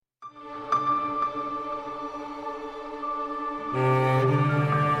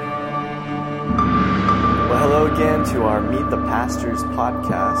Welcome again to our Meet the Pastors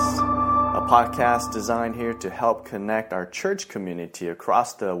podcast, a podcast designed here to help connect our church community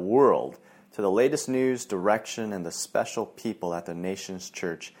across the world to the latest news, direction, and the special people at the Nations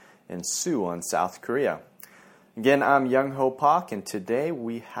Church in Suwon, South Korea. Again, I'm YoungHo Park, and today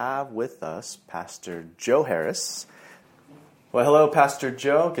we have with us Pastor Joe Harris. Well, hello, Pastor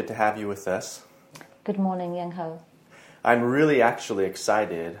Joe. Good to have you with us. Good morning, YoungHo. I'm really actually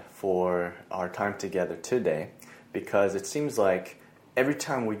excited for our time together today because it seems like every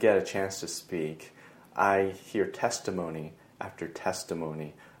time we get a chance to speak, I hear testimony after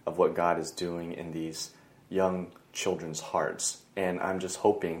testimony of what God is doing in these young children's hearts. And I'm just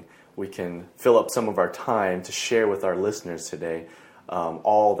hoping we can fill up some of our time to share with our listeners today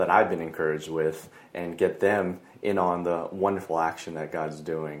all that I've been encouraged with and get them in on the wonderful action that God's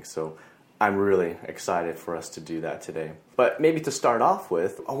doing. So I'm really excited for us to do that today. But maybe to start off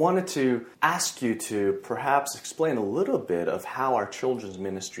with, I wanted to ask you to perhaps explain a little bit of how our children's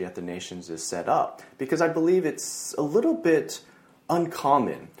ministry at the Nations is set up, because I believe it's a little bit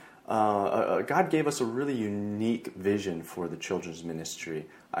uncommon. God gave us a really unique vision for the children's ministry,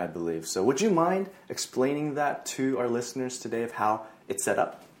 I believe. So would you mind explaining that to our listeners today of how it's set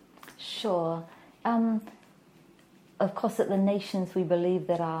up? Sure. Of course, at the Nations, we believe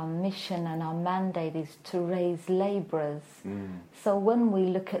that our mission and our mandate is to raise laborers. So when we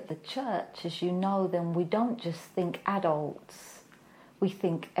look at the church, as you know, then we don't just think adults. We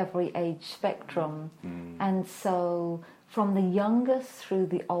think every age spectrum. And so from the youngest through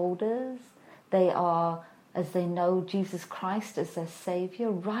the oldest, they are, as they know Jesus Christ as their Savior,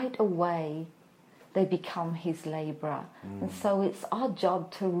 right away they become His laborer. And so it's our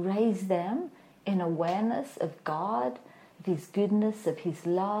job to raise them in awareness of God, of His goodness, of His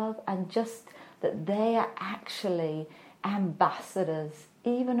love, and just that they are actually ambassadors,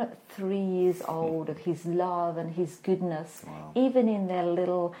 even at 3 years old, of His love and His goodness. Wow. Even in their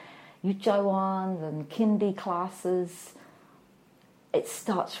little yuchawans and kindy classes, it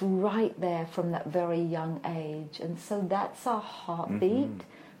starts right there from that very young age. And so that's our heartbeat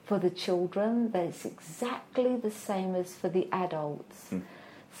for the children. That it's exactly the same as for the adults.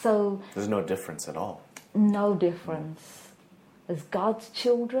 So there's no difference at all. No difference. As God's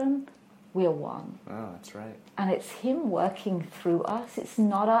children, we're one. Oh, that's right. And it's Him working through us. It's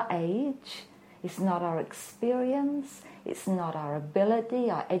not our age. It's not our experience. It's not our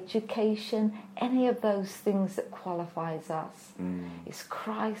ability, our education, any of those things that qualifies us. It's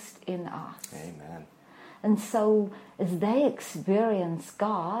Christ in us. Amen. And so as they experience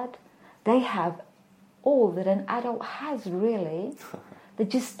God, they have all that an adult has, really. They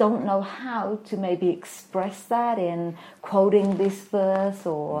just don't know how to maybe express that in quoting this verse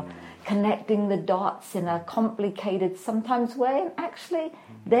or connecting the dots in a complicated sometimes way. And actually,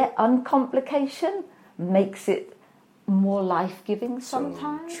 their uncomplication makes it more life-giving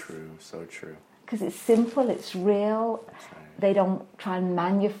sometimes. So true. Because it's simple, it's real. That's right. They don't try and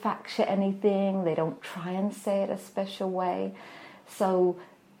manufacture anything. They don't try and say it a special way. So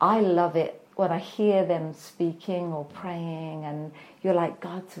I love it when I hear them speaking or praying, and you're like,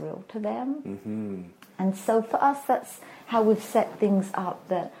 God's real to them. And so for us, that's how we've set things up,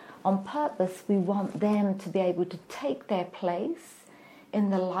 that on purpose we want them to be able to take their place in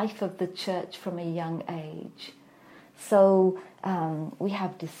the life of the church from a young age. So we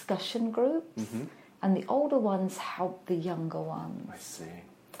have discussion groups, and the older ones help the younger ones. I see.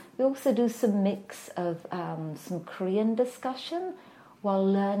 We also do some mix of some Korean discussion while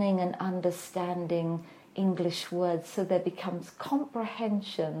learning and understanding English words, so there becomes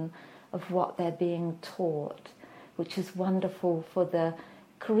comprehension of what they're being taught, which is wonderful for the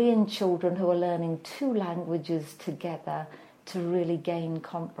Korean children who are learning two languages together to really gain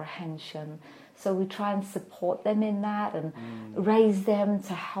comprehension. So we try and support them in that and raise them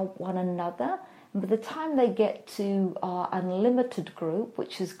to help one another. And by the time they get to our unlimited group,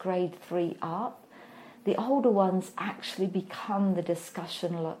 which is grade 3 up, the older ones actually become the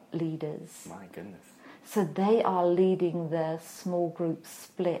discussion leaders. My goodness. So they are leading the small group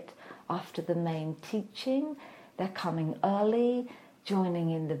split after the main teaching. They're coming early, joining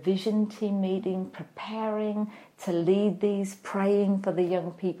in the vision team meeting, preparing to lead these, praying for the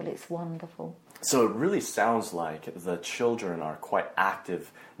young people. It's wonderful. So it really sounds like the children are quite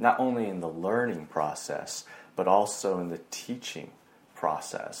active, not only in the learning process, but also in the teaching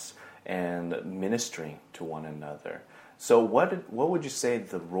process and ministering to one another. So what would you say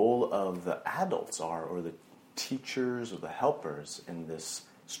the role of the adults are, or the teachers or the helpers in this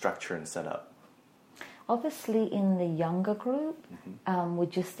structure and setup? Obviously, in the younger group, we're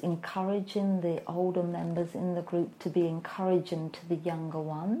just encouraging the older members in the group to be encouraging to the younger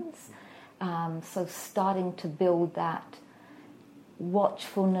ones. So starting to build that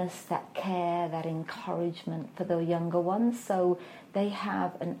watchfulness, that care, that encouragement for the younger ones. So they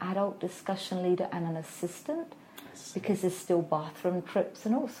have an adult discussion leader and an assistant, because there's still bathroom trips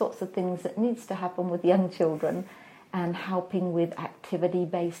and all sorts of things that needs to happen with young children, and helping with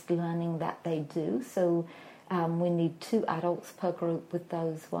activity-based learning that they do. So we need 2 adults per group with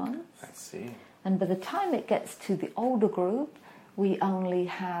those ones. I see. And by the time it gets to the older group, we only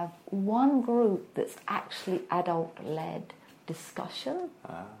have 1 group that's actually adult-led discussion.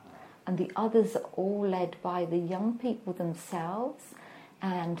 And the others are all led by the young people themselves.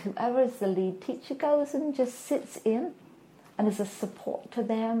 And whoever is the lead teacher goes and just sits in and is a support to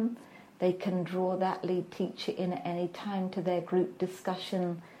them. They can draw that lead teacher in at any time to their group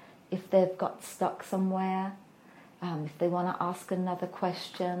discussion if they've got stuck somewhere, if they want to ask another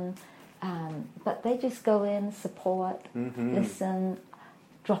question. But they just go in, support, listen,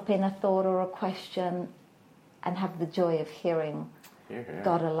 drop in a thought or a question, and have the joy of hearing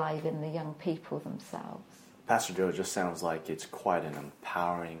God alive in the young people themselves. Pastor Joe, it just sounds like it's quite an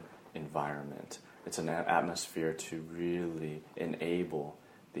empowering environment. It's an atmosphere to really enable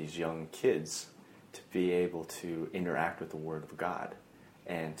these young kids to be able to interact with the Word of God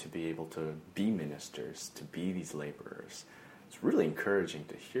and to be able to be ministers, to be these laborers. It's really encouraging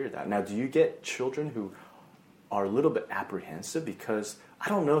to hear that. Now, do you get children who are a little bit apprehensive? Because I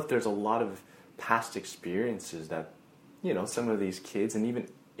don't know if there's a lot of past experiences that, you know, some of these kids and even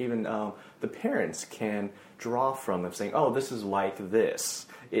the parents can draw from of saying, oh, this is like this.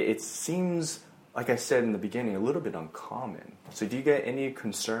 It seems, like I said in the beginning, a little bit uncommon. So do you get any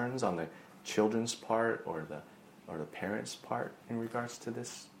concerns on the children's part or the parents' part in regards to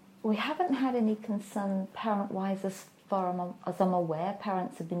this? We haven't had any concern parent-wise as far as I'm aware.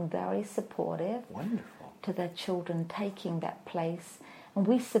 Parents have been very supportive. Wonderful. To their children taking that place. And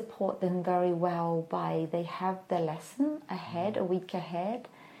we support them very well by they have their lesson ahead, a week ahead.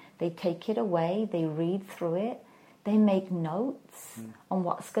 They take it away, they read through it, they make notes on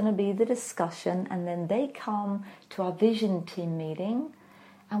what's going to be the discussion, and then they come to our vision team meeting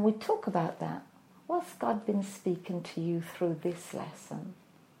and we talk about that. What's God been speaking to you through this lesson?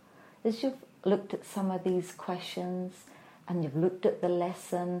 As you've looked at some of these questions and you've looked at the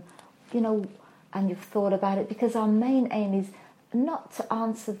lesson, you know, and you've thought about it, because our main aim is not to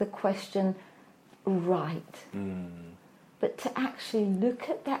answer the question right, but to actually look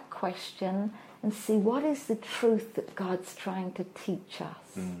at that question and see what is the truth that God's trying to teach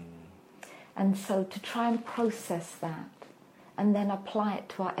us. And so to try and process that and then apply it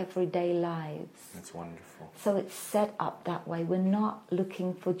to our everyday lives. That's wonderful. So it's set up that way. We're not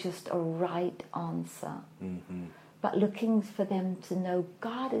looking for just a right answer, but looking for them to know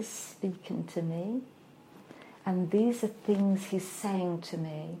God is speaking to me, and these are things He's saying to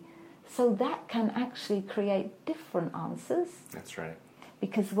me. So that can actually create different answers. That's right.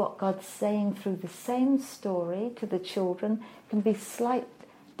 Because what God's saying through the same story to the children can be slight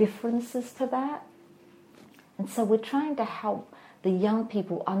differences to that. And so we're trying to help the young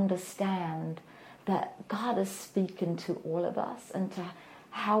people understand that God is speaking to all of us, and to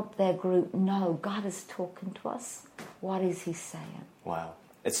help their group know God is talking to us. What is He saying? Wow.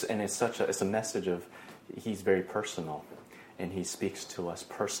 It's a message of He's very personal, and He speaks to us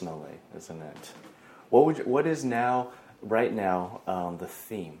personally, isn't it? What is now, right now, the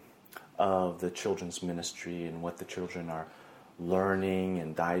theme of the children's ministry, and what the children are learning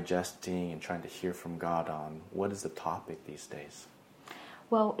and digesting and trying to hear from God on? What is the topic these days?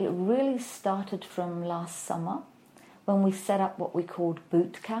 Well, it really started from last summer when we set up what we called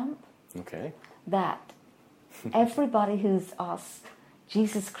boot camp. Okay. That everybody who's asked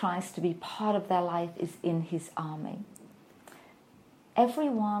Jesus Christ to be part of their life is in His army.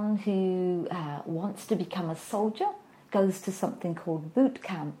 Everyone who wants to become a soldier goes to something called boot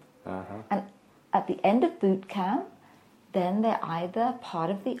camp. And at the end of boot camp, then they're either part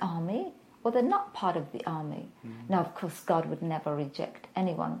of the army or they're not part of the army. Now, of course, God would never reject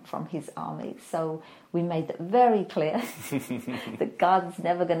anyone from His army. So we made it very clear that God's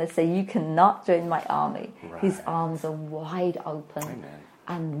never going to say, you cannot join my army. Right. His arms are wide open. Amen.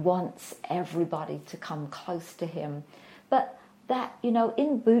 And wants everybody to come close to Him. But that, you know,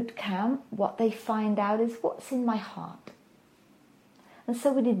 in boot camp, what they find out is what's in my heart. And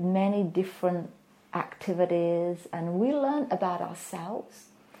so we did many different activities, and we learned about ourselves,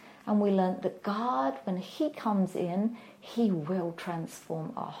 and we learned that God, when He comes in, He will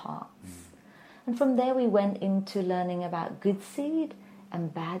transform our hearts. And from there we went into learning about good seed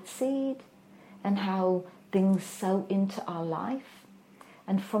and bad seed, and how things sow into our life.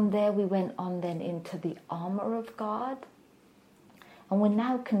 And from there we went on then into the armor of God. And we're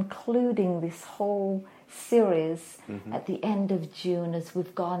now concluding this whole series at the end of June as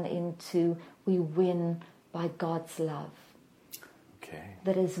we've gone into We Win by God's Love. Okay.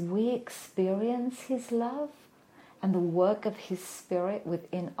 That as we experience His love and the work of His Spirit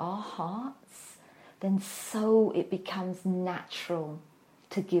within our hearts, then so it becomes natural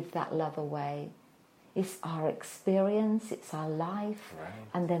to give that love away. It's our experience, it's our life, Right.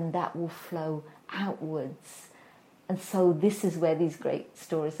 and then that will flow outwards. And so this is where these great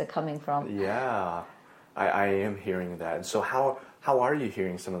stories are coming from. Yeah, I am hearing that. And so how are you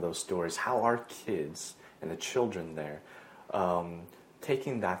hearing some of those stories? How are kids and the children there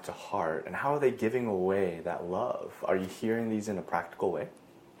taking that to heart? And how are they giving away that love? Are you hearing these in a practical way?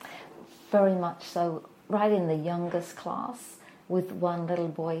 Very much so. Right in the youngest class, with one little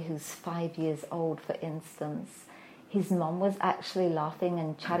boy who's 5 years old, for instance, his mom was actually laughing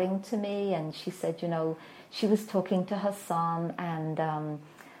and chatting to me, and she said, you know, she was talking to her son, and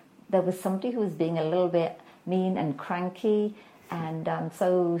there was somebody who was being a little bit mean and cranky, and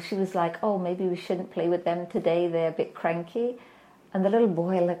so she was like, oh, maybe we shouldn't play with them today, they're a bit cranky. And the little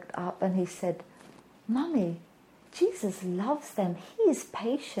boy looked up and he said, Mommy, Jesus loves them. He is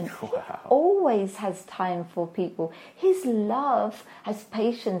patient. Wow. He always has time for people. His love has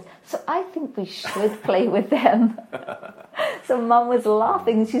patience. So I think we should play with them. So Mum was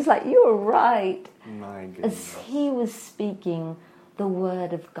laughing. She's like, you were right. My goodness. As he was speaking the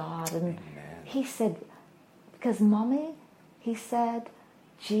word of God. And Amen. he said, because Mommy, he said,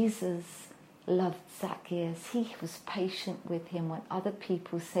 Jesus loved Zacchaeus. He was patient with him when other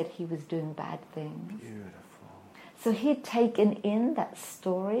people said he was doing bad things. Beautiful. So he'd taken in that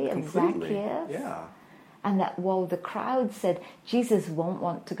story of Completely. Zacchaeus. Yeah. And that while the crowd said, Jesus won't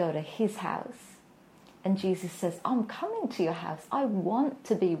want to go to his house. And Jesus says, I'm coming to your house. I want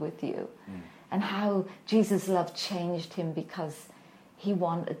to be with you. And how Jesus' love changed him because he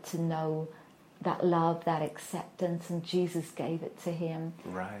wanted to know that love, that acceptance, and Jesus gave it to him.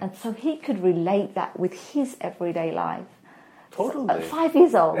 Right. And so he could relate that with his everyday life. Totally. So, at 5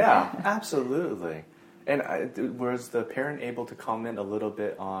 years old. Yeah, absolutely. And was the parent able to comment a little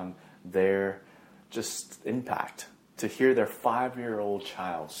bit on their just impact to hear their 5-year-old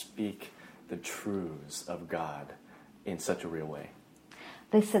child speak the truths of God in such a real way?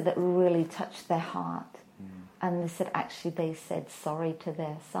 They said that really touched their heart. And they said, actually, they said sorry to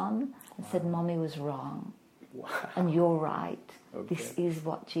their son and said, Mommy was wrong. Wow. And you're right. Okay. This is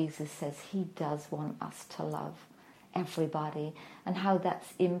what Jesus says. He does want us to love everybody. And how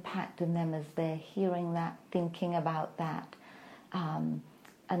that's impacting them as they're hearing that, thinking about that. And,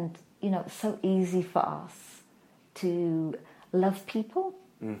 you know, it's so easy for us to love people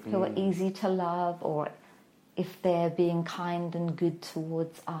who are easy to love, or if they're being kind and good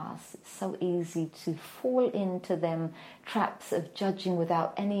towards us. It's so easy to fall into them traps of judging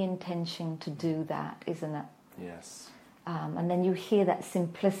without any intention to do that, isn't it? Yes. And then you hear that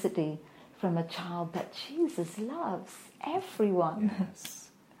simplicity from a child that Jesus loves everyone.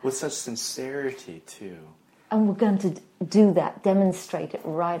 Yes. With such sincerity, too. And we're going to do that, demonstrate it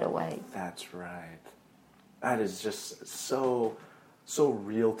right away. That's right. That is just so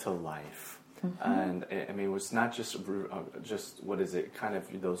real to life. And I mean, it's not just what is it, kind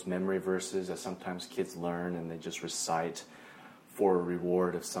of those memory verses that sometimes kids learn and they just recite for a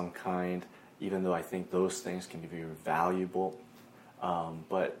reward of some kind, even though I think those things can be very valuable.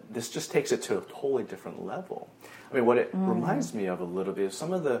 But this just takes it to a totally different level. I mean, what it reminds me of a little bit is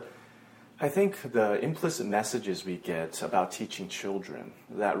some of the, I think, the implicit messages we get about teaching children,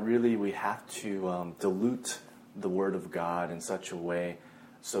 that really we have to dilute the Word of God in such a way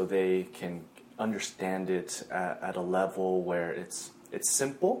so they can understand it at a level where it's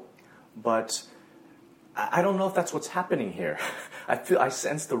simple, but I don't know if that's what's happening here. I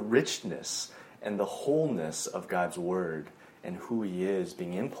sense the richness and the wholeness of God's Word and who He is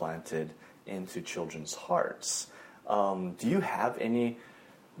being implanted into children's hearts. Do you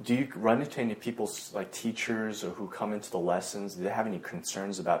run into any people, like teachers, or who come into the lessons? Do they have any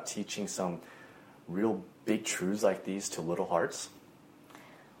concerns about teaching some real big truths like these to little hearts?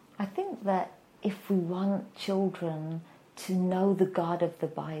 I think that if we want children to know the God of the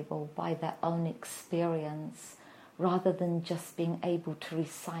Bible by their own experience, rather than just being able to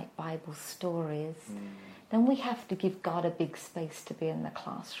recite Bible stories, then we have to give God a big space to be in the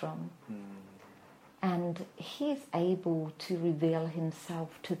classroom. And He's able to reveal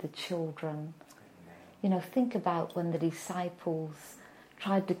Himself to the children. You know, think about when the disciples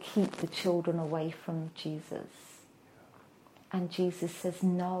tried to keep the children away from Jesus. And Jesus says,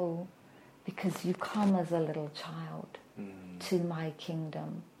 no, because you come as a little child to my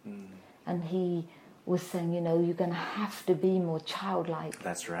kingdom. And He was saying, you're going to have to be more childlike.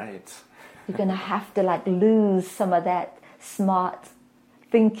 That's right. You're going to have to lose some of that smart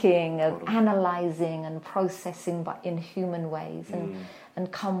thinking of analyzing and processing but in human ways,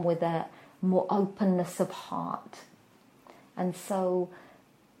 and come with a more openness of heart. And so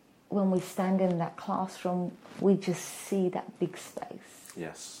when we stand in that classroom, we just see that big space.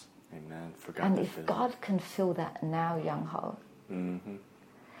 Yes. Amen. And if God can fill that now, YoungHo,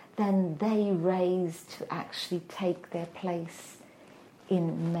 then they raise to actually take their place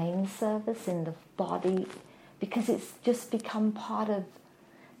in main service, in the body, because it's just become part of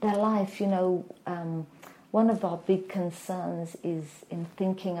their life. One of our big concerns is in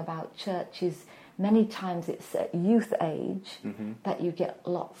thinking about church is many times it's at youth age that you get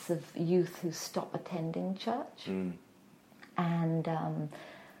lots of youth who stop attending church. And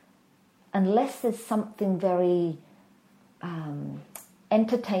unless there's something very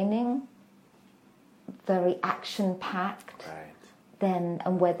entertaining, very action-packed,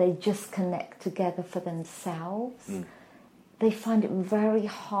 and where they just connect together for themselves, they find it very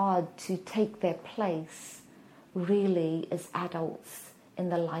hard to take their place really as adults in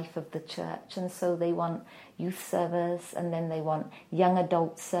the life of the church. And so they want youth service, and then they want young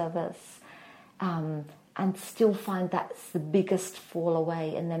adult service, and still find that's the biggest fall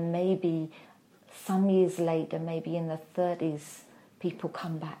away. And then maybe some years later, maybe in the 30s, people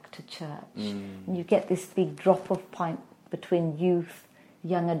come back to church. And you get this big drop-off point between youth,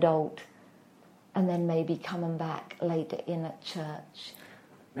 young adult, and then maybe coming back later in at church.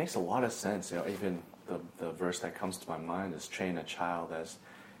 Makes a lot of sense. Even the verse that comes to my mind is train a child as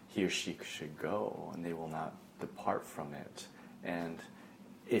he or she should go, and they will not depart from it. And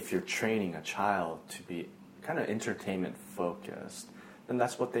if you're training a child to be kind of entertainment focused, then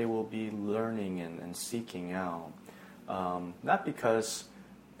that's what they will be learning and seeking out. Not because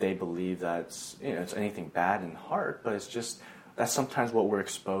they believe that's it's anything bad in heart, but it's just that's sometimes what we're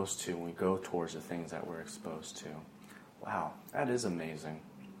exposed to when we go towards the things that we're exposed to. Wow, that is amazing.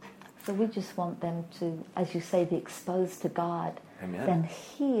 So we just want them to, as you say, be exposed to God. Amen. Then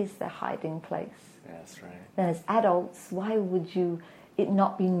He is their hiding place. Yeah, that's right. Then as adults, why would it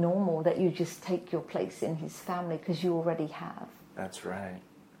not be normal that you just take your place in His family because you already have? That's right.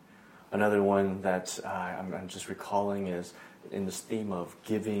 Another one that I'm just recalling is in this theme of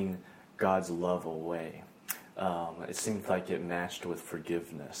giving God's love away. It seems like it matched with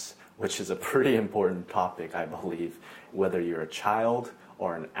forgiveness, which is a pretty important topic, I believe, whether you're a child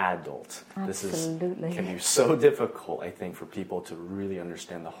or an adult. Absolutely. This can be so difficult, I think, for people to really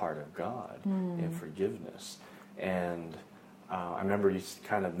understand the heart of God in forgiveness. And I remember you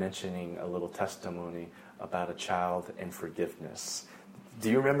kind of mentioning a little testimony about a child and forgiveness. Do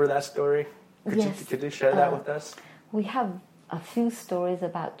you remember that story? Could you share that with us? We have a few stories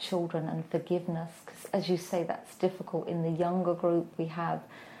about children and forgiveness, because as you say, that's difficult. In the younger group, we have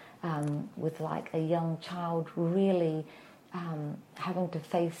with like a young child really having to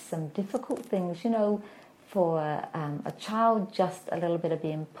face some difficult things. For a child, just a little bit of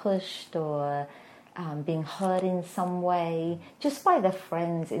being pushed or being hurt in some way, just by their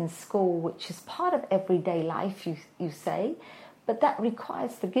friends in school, which is part of everyday life, you say, but that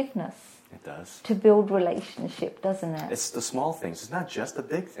requires forgiveness. It does. To build relationship, doesn't it? It's the small things. It's not just the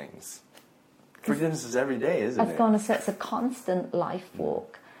big things. Forgiveness is every day, isn't it? I was going to say it's a constant life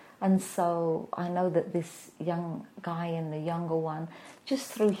walk. And so I know that this young guy and the younger one,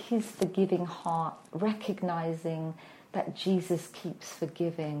 just through his forgiving heart, recognizing that Jesus keeps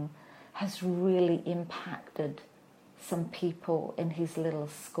forgiving, has really impacted some people in his little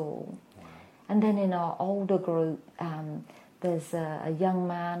school. Wow. And then in our older group, there's a young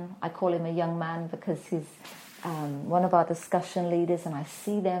man. I call him a young man because he's one of our discussion leaders, and I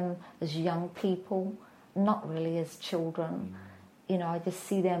see them as young people, not really as children. I just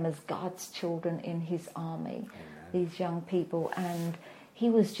see them as God's children in His army, these young people. And he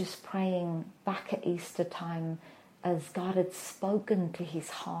was just praying back at Easter time as God had spoken to his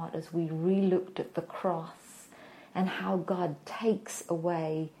heart as we re-looked at the cross and how God takes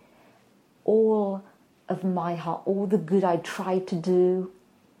away all of my heart, all the good I tried to do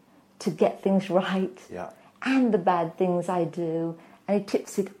to get things right, and the bad things I do, and He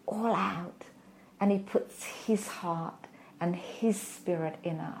tips it all out, and He puts His heart and His Spirit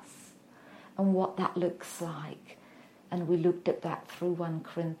in us, and what that looks like. And we looked at that through 1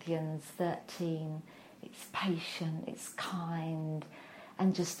 Corinthians 13. It's patient, it's kind,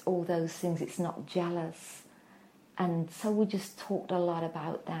 and just all those things. It's not jealous. And so we just talked a lot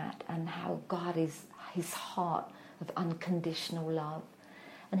about that and how God is His heart of unconditional love.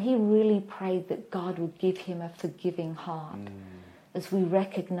 And he really prayed that God would give him a forgiving heart as we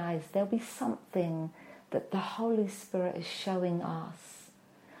recognize there'll be something that the Holy Spirit is showing us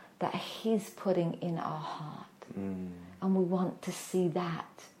that He's putting in our heart. And we want to see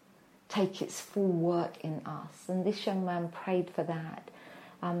that take its full work in us. And this young man prayed for that.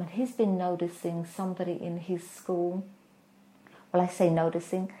 And he's been noticing somebody in his school. Well, I say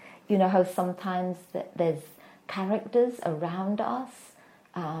noticing. You know how sometimes there's characters around us,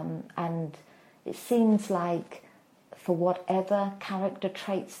 and it seems like for whatever character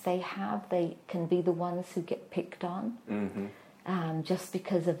traits they have, they can be the ones who get picked on, just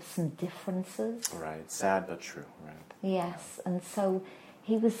because of some differences. Right, sad but true, right. Yes, and so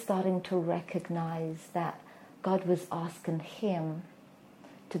he was starting to recognize that God was asking him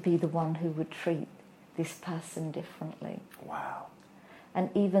to be the one who would treat this person differently. Wow. And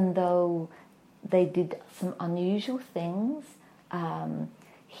even though they did some unusual things,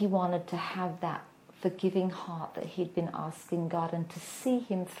 he wanted to have that forgiving heart that he'd been asking God, and to see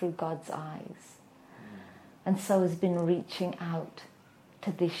him through God's eyes. And so has been reaching out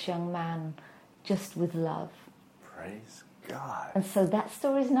to this young man just with love. Praise God. And so that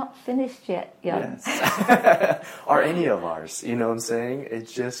story's not finished yet, Jan. Yes. Or any of ours, you know what I'm saying?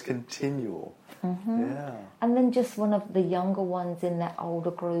 It's just continual. Yeah. And then just one of the younger ones in that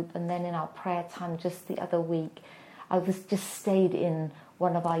older group, and then in our prayer time just the other week, I was just stayed in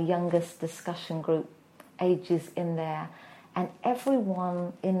one of our youngest discussion group ages in there, and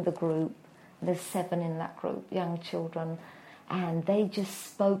everyone in the group, there's 7 in that group, young children, and they just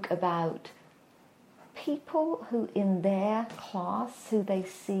spoke about people who in their class, who they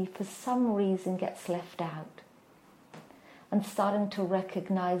see for some reason gets left out, and starting to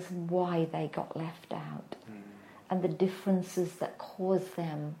recognize why they got left out and the differences that cause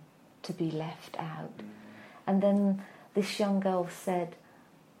them to be left out. And then this young girl said,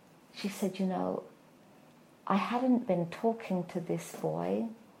 she said, you know, I hadn't been talking to this boy,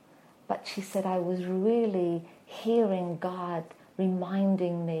 but she said I was really hearing God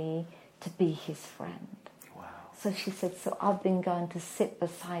reminding me to be his friend. Wow. So she said, so I've been going to sit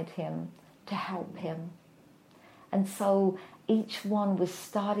beside him to help him. And so each one was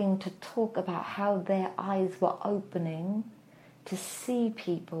starting to talk about how their eyes were opening to see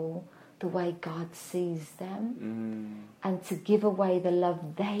people the way God sees them, and to give away the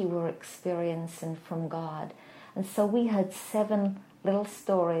love they were experiencing from God. And so we heard 7 little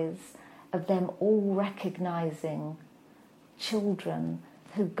stories of them all recognizing children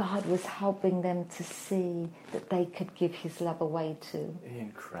who God was helping them to see that they could give his love away to.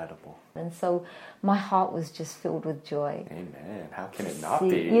 Incredible. And so my heart was just filled with joy. Amen. How can it not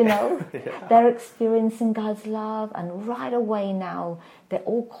be? You know, Yeah. they're experiencing God's love, and right away now they're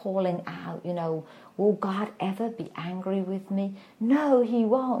all calling out, you know, will God ever be angry with me? No, he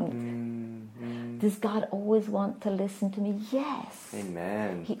won't. Does God always want to listen to me? Yes.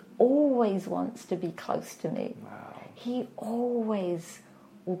 Amen. He always wants to be close to me. Wow. He always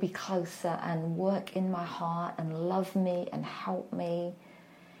will be closer and work in my heart and love me and help me.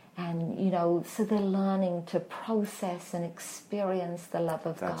 And, you know, so they're learning to process and experience the love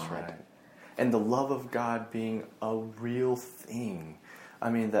of God. That's right. And the love of God being a real thing. I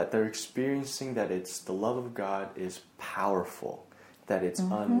mean, that they're experiencing that it's the love of God is powerful, that it's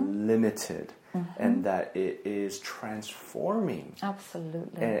unlimited, and that it is transforming.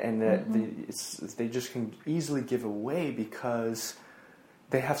 Absolutely. And that they just can easily give away because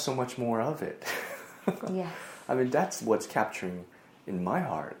they have so much more of it. Yes. I mean, that's what's capturing in my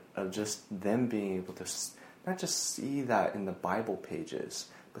heart, of just them being able to not just see that in the Bible pages,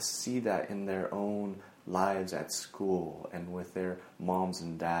 but see that in their own lives at school and with their moms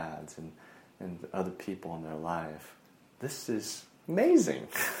and dads and other people in their life. This is amazing.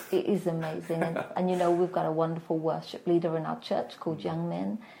 It is amazing. And you know, we've got a wonderful worship leader in our church called Young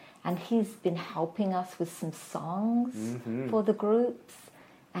Men, and he's been helping us with some songs for the groups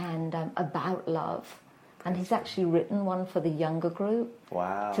and about love. And he's actually written one for the younger group.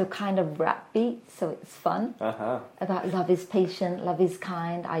 Wow. To kind of rap beat, so it's fun. About love is patient, love is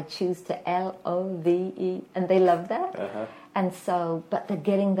kind, I choose to LOVE, and they love that. And so, but they're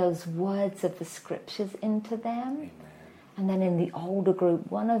getting those words of the scriptures into them. Amen. And then in the older group,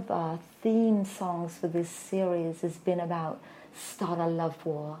 one of our theme songs for this series has been about start a love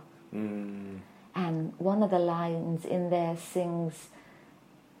war. And one of the lines in there sings,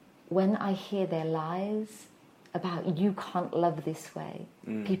 when I hear their lies about you can't love this way,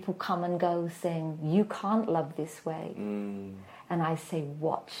 people come and go saying, you can't love this way. And I say,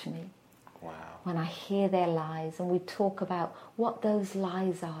 watch me. Wow. When I hear their lies, and we talk about what those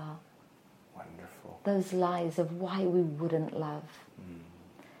lies are. Wonderful. Those lies of why we wouldn't love.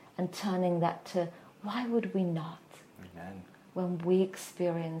 And turning that to, why would we not? Amen. when we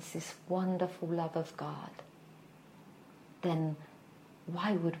experience this wonderful love of God, then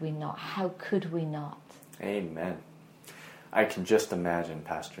why would we not? How could we not? Amen. I can just imagine,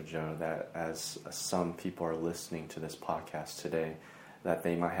 Pastor Joe, that as some people are listening to this podcast today, that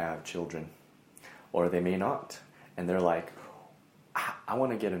they might have children, or they may not. And they're like, I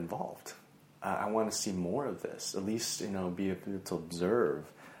want to get involved. I want to see more of this, at least, be able to observe.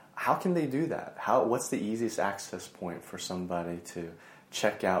 How can they do that? What's the easiest access point for somebody to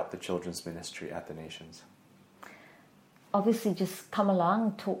check out the children's ministry at the Nations? Obviously, just come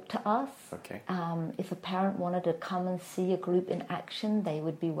along, talk to us. Okay. If a parent wanted to come and see a group in action, they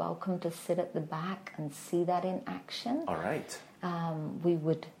would be welcome to sit at the back and see that in action. All right. We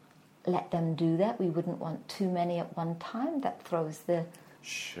would let them do that. We wouldn't want too many at one time. That throws the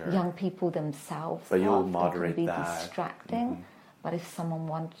young people themselves but you'll off. moderate it can be that. distracting. Mm-hmm. But if someone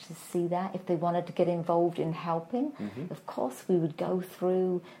wanted to see that, if they wanted to get involved in helping, of course we would go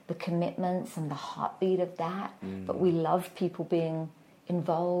through the commitments and the heartbeat of that. But we love people being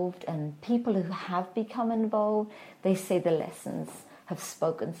involved, and people who have become involved, they say the lessons have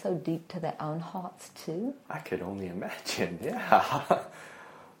spoken so deep to their own hearts too. I could only imagine. Yeah.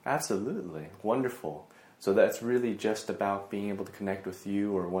 Absolutely. Wonderful. So that's really just about being able to connect with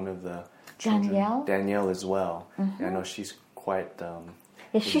you or one of the children. Danielle as well. I know she's quite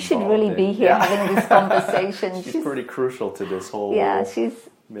she should really be here having this conversation. She's pretty crucial to this whole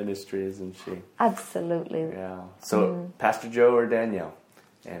ministry, isn't she? Absolutely. Yeah. So Pastor Joe or Danielle,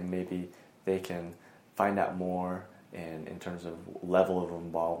 and maybe they can find out more in terms of level of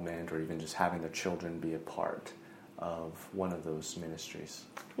involvement, or even just having their children be a part of one of those ministries.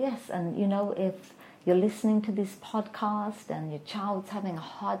 Yes, and if you're listening to this podcast and your child's having a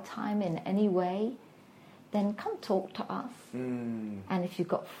hard time in any way, then come talk to us. And if you've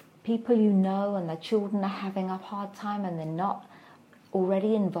got people and their children are having a hard time and they're not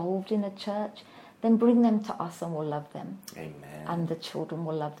already involved in a church, then bring them to us and we'll love them. Amen. And the children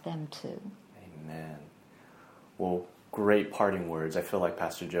will love them too. Amen. Well, great parting words. I feel like,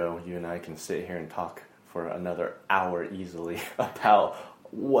 Pastor Joe, you and I can sit here and talk for another hour easily about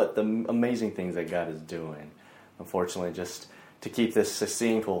what the amazing things that God is doing. Unfortunately, just to keep this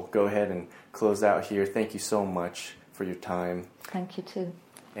succinct, we'll go ahead and close out here. Thank you so much for your time. Thank you too.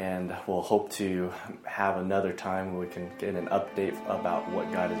 And we'll hope to have another time where we can get an update about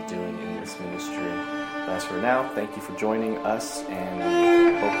what God is doing in this ministry. But as for now, thank you for joining us, and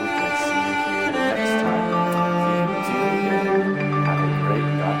I hope we can see you here the next time. Keep tuned in. Have a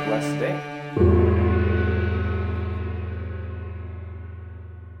great God bless day.